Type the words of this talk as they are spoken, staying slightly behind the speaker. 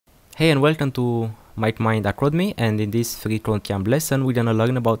Hey and welcome to MindAcademy, and in this freeCodeCamp lesson we're gonna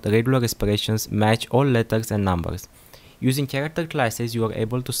learn about regular expressions match all letters and numbers. Using character classes you are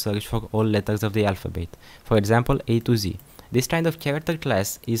able to search for all letters of the alphabet, for example A to Z. This kind of character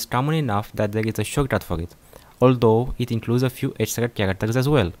class is common enough that there is a shortcut for it, although it includes a few extra characters as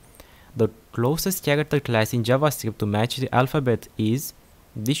well. The closest character class in JavaScript to match the alphabet is,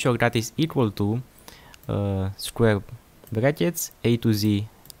 this shortcut is equal to square brackets A to Z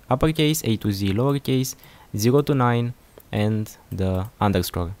uppercase, A to Z lowercase, 0 to 9, and the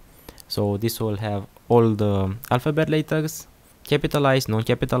underscore. So this will have all the alphabet letters, capitalized,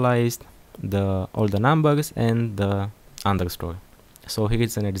 non-capitalized, all the numbers, and the underscore. So here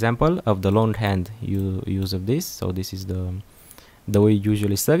is an example of the longhand use of this. So this is the way you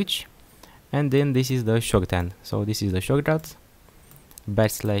usually search, and then this is the shorthand. So this is the shortcut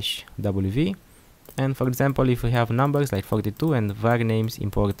 /WV. And for example, if we have numbers like 42 and var names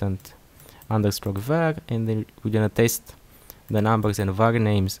important underscore var, and then we're gonna test the numbers and var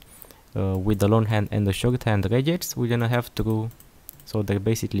names with the longhand and the shorthand regex, we're gonna have true, so they're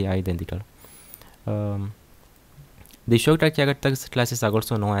basically identical. The shorthand characters classes are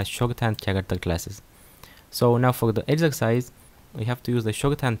also known as shorthand character classes. So now for the exercise, we have to use the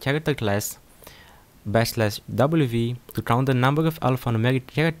shorthand character class /WV to count the number of alphanumeric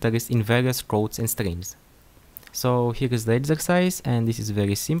characters in various quotes and strings. So here is the exercise, and this is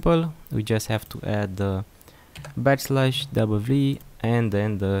very simple. We just have to add the /WV and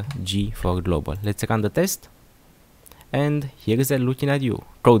then the G for global. Let's run the test, and here is it looking at you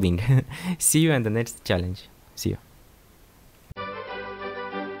coding. See you in the next challenge. See you.